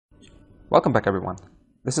Welcome back everyone.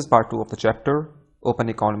 This is part 2 of the chapter Open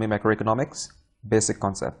Economy Macroeconomics Basic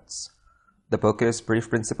Concepts. The book is Brief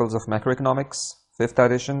Principles of Macroeconomics, 5th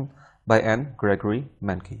edition by N. Gregory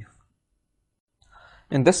Menkeef.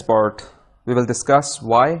 In this part, we will discuss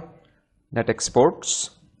why net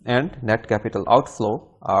exports and net capital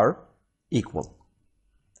outflow are equal.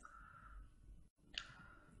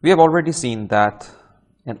 We have already seen that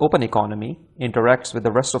an open economy interacts with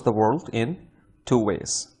the rest of the world in two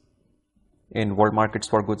ways. In world markets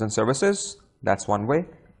for goods and services, that's one way.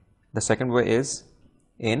 The second way is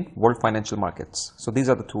in world financial markets. So these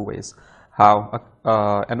are the two ways how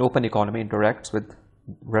an open economy interacts with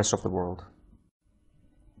rest of the world.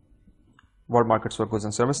 World markets for goods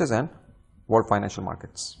and services and world financial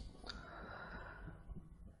markets.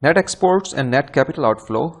 Net exports and net capital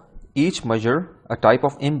outflow each measure a type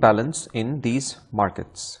of imbalance in these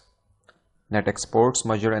markets. Net exports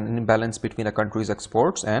measure an imbalance between a country's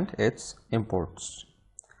exports and its imports.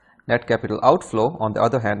 Net capital outflow, on the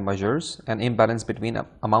other hand, measures an imbalance between the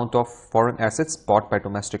amount of foreign assets bought by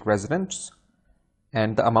domestic residents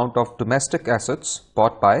and the amount of domestic assets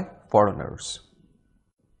bought by foreigners.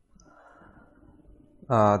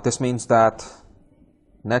 This means that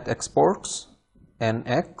net exports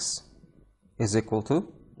NX is equal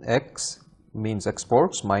to X means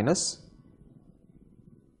exports minus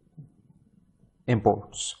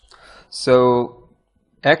imports. So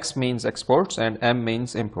X means exports and M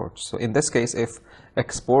means imports. So in this case, if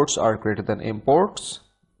exports are greater than imports,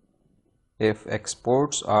 there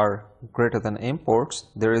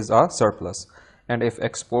is a surplus, and if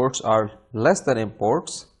exports are less than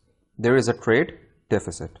imports, there is a trade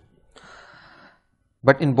deficit.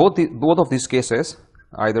 But in both of these cases,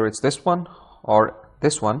 either it's this one or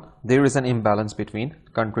this one, there is an imbalance between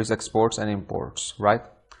countries' exports and imports, right?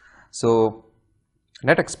 So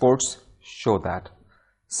net exports show that.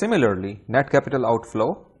 Similarly, net capital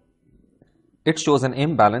outflow, it shows an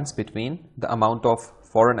imbalance between the amount of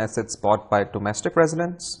foreign assets bought by domestic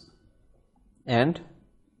residents and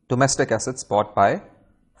domestic assets bought by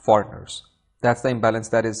foreigners. That's the imbalance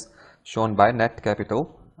that is shown by net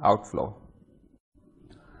capital outflow.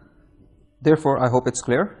 Therefore, I hope it's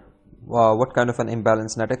clear what kind of an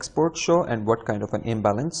imbalance net exports show and what kind of an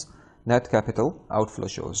imbalance net capital outflow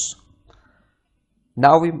shows.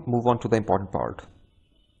 Now we move on to the important part.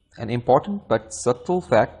 An important but subtle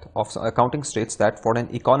fact of accounting states that for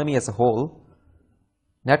an economy as a whole,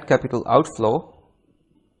 net capital outflow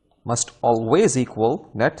must always equal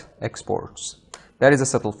net exports. That is a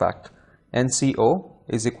subtle fact. NCO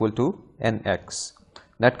is equal to NX.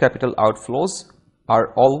 Net capital outflows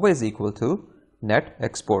are always equal to net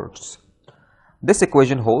exports. This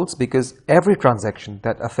equation holds because every transaction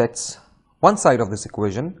that affects one side of this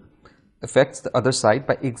equation affects the other side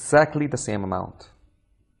by exactly the same amount.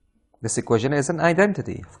 This equation is an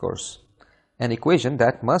identity, of course, an equation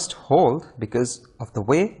that must hold because of the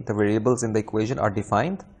way the variables in the equation are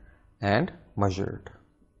defined and measured.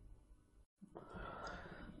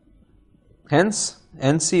 Hence,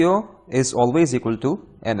 NCO is always equal to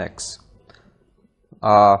NX.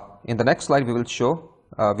 In the next slide, we will show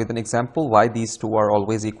with an example why these two are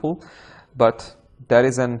always equal, but there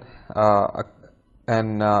is an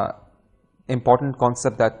important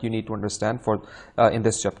concept that you need to understand in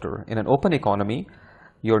this chapter. In an open economy,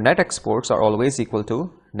 your net exports are always equal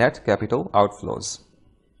to net capital outflows.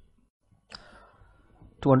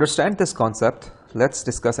 To understand this concept, let's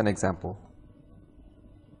discuss an example.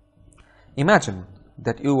 Imagine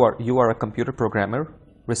that you are a computer programmer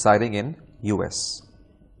residing in US.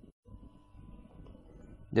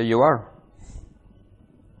 There you are.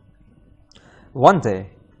 One day,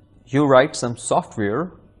 you write some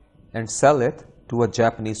software and sell it to a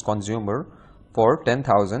Japanese consumer for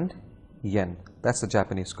 10,000 yen. That's the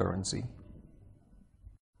Japanese currency.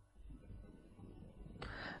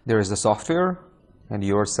 There is the software and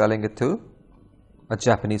you are selling it to a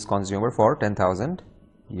Japanese consumer for 10,000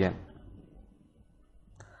 yen.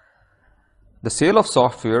 The sale of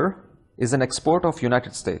software is an export of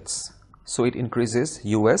United States, so it increases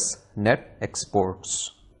US net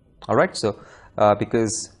exports. Alright, so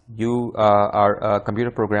because you are a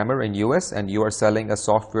computer programmer in US and you are selling a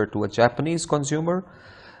software to a Japanese consumer,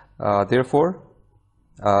 therefore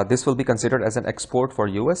this will be considered as an export for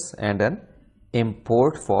US and an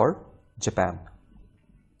import for Japan.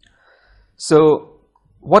 So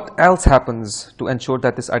what else happens to ensure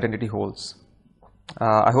that this identity holds?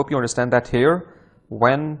 I hope you understand that here,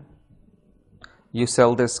 when you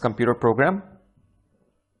sell this computer program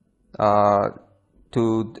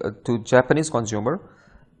to Japanese consumer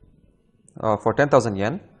for 10,000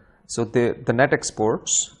 yen, so the net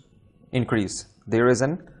exports increase. There is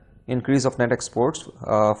an increase of net exports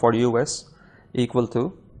for US equal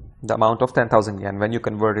to the amount of 10,000 yen when you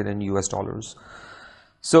convert it in US dollars.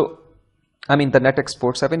 So, I mean, the net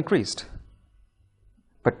exports have increased,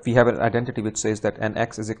 but we have an identity which says that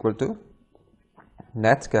NX is equal to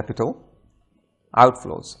net capital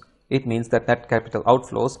outflows. It means that net capital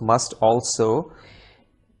outflows must also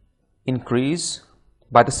increase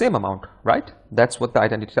by the same amount, right? That's what the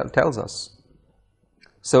identity tells us.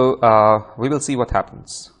 So we will see what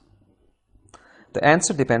happens. The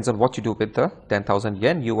answer depends on what you do with the 10,000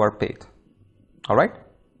 yen you are paid. All right.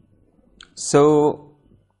 So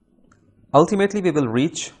ultimately we will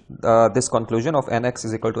reach this conclusion of NX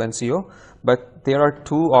is equal to NCO, but there are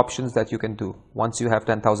two options that you can do. Once you have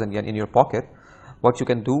 10,000 yen in your pocket, what you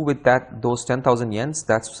can do with those 10,000 yens,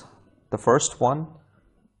 that's the first one,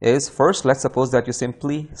 is first let's suppose that you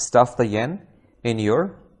simply stuff the yen in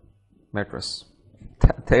your mattress.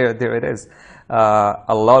 There it is,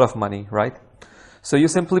 a lot of money, right? So you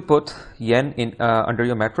simply put yen in under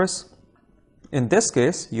your mattress. In this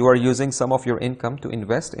case, you are using some of your income to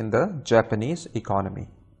invest in the Japanese economy.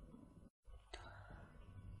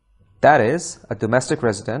 That is, a domestic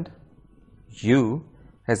resident, you,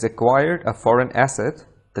 has acquired a foreign asset,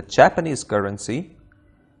 the Japanese currency.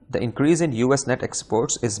 The increase in US net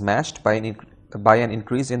exports is matched by an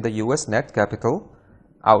increase in the US net capital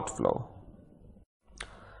outflow.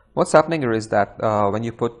 What's happening here is that when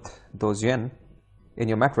you put those yen in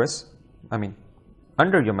your mattress, I mean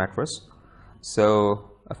under your mattress,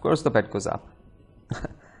 so of course the bed goes up.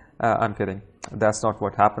 I'm kidding, that's not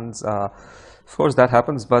what happens. Of course that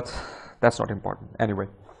happens, but that's not important anyway.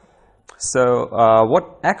 So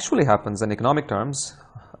what actually happens in economic terms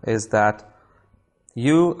is that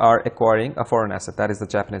you are acquiring a foreign asset, that is the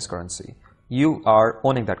Japanese currency. You are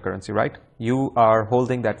owning that currency, right? You are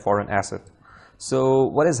holding that foreign asset. So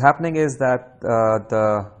what is happening is that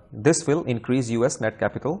this will increase US net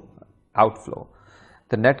capital outflow.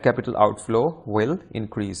 The net capital outflow will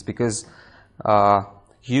increase because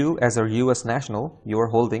you as a US national, you are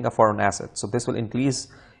holding a foreign asset. So this will increase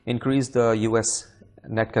the US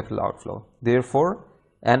net capital outflow. Therefore,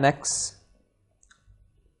 NX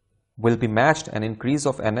will be matched. An increase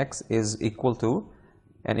of NX is equal to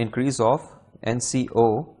an increase of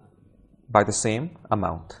NCO by the same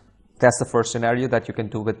amount. That's the first scenario that you can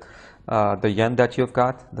do with the yen that you've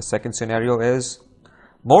got. The second scenario is,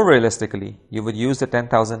 more realistically, you would use the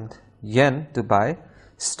 10,000 yen to buy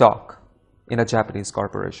stock in a Japanese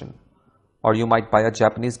corporation, or you might buy a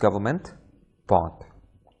Japanese government bond.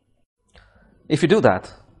 If you do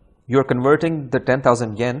that, you're converting the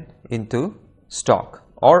 10,000 yen into stock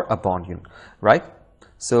or a bond unit, right?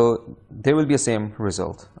 So there will be a same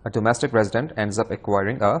result. A domestic resident ends up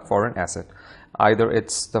acquiring a foreign asset. Either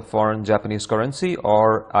it's the foreign Japanese currency,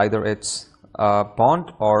 or either it's a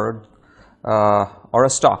bond or a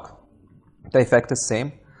stock. The effect is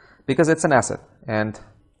same because it's an asset. And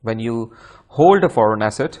when you hold a foreign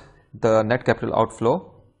asset, the net capital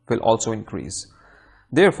outflow will also increase.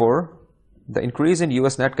 Therefore, the increase in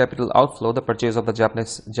US net capital outflow, the purchase of the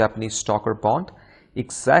Japanese stock or bond,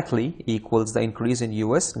 exactly equals the increase in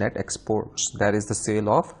US net exports, that is the sale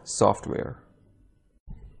of software.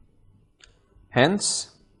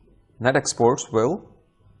 Hence, net exports will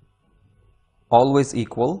always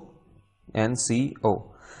equal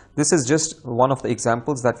NCO. This is just one of the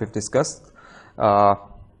examples that we've discussed.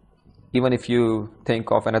 Even if you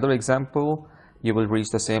think of another example, you will reach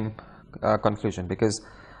the same conclusion, because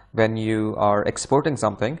when you are exporting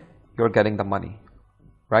something, you're getting the money,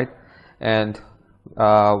 right? And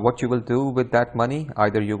what you will do with that money,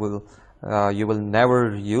 either you will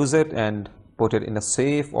never use it and put it in a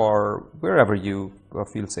safe or wherever you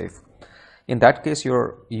feel safe. In that case,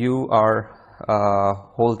 you are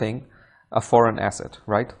holding a foreign asset,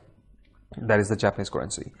 right? That is the Japanese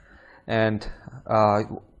currency. And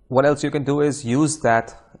what else you can do is use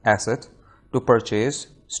that asset to purchase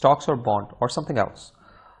stocks or bond or something else.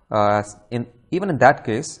 Even in that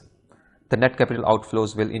case, the net capital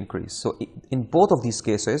outflows will increase. So in both of these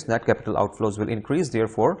cases, net capital outflows will increase.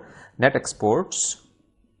 Therefore, net exports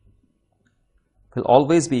will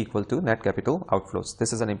always be equal to net capital outflows.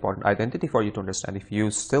 This is an important identity for you to understand. If you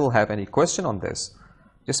still have any question on this,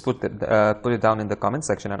 just put it down in the comment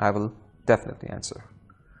section and I will definitely answer.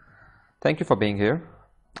 Thank you for being here.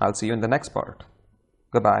 I'll see you in the next part.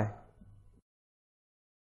 Goodbye.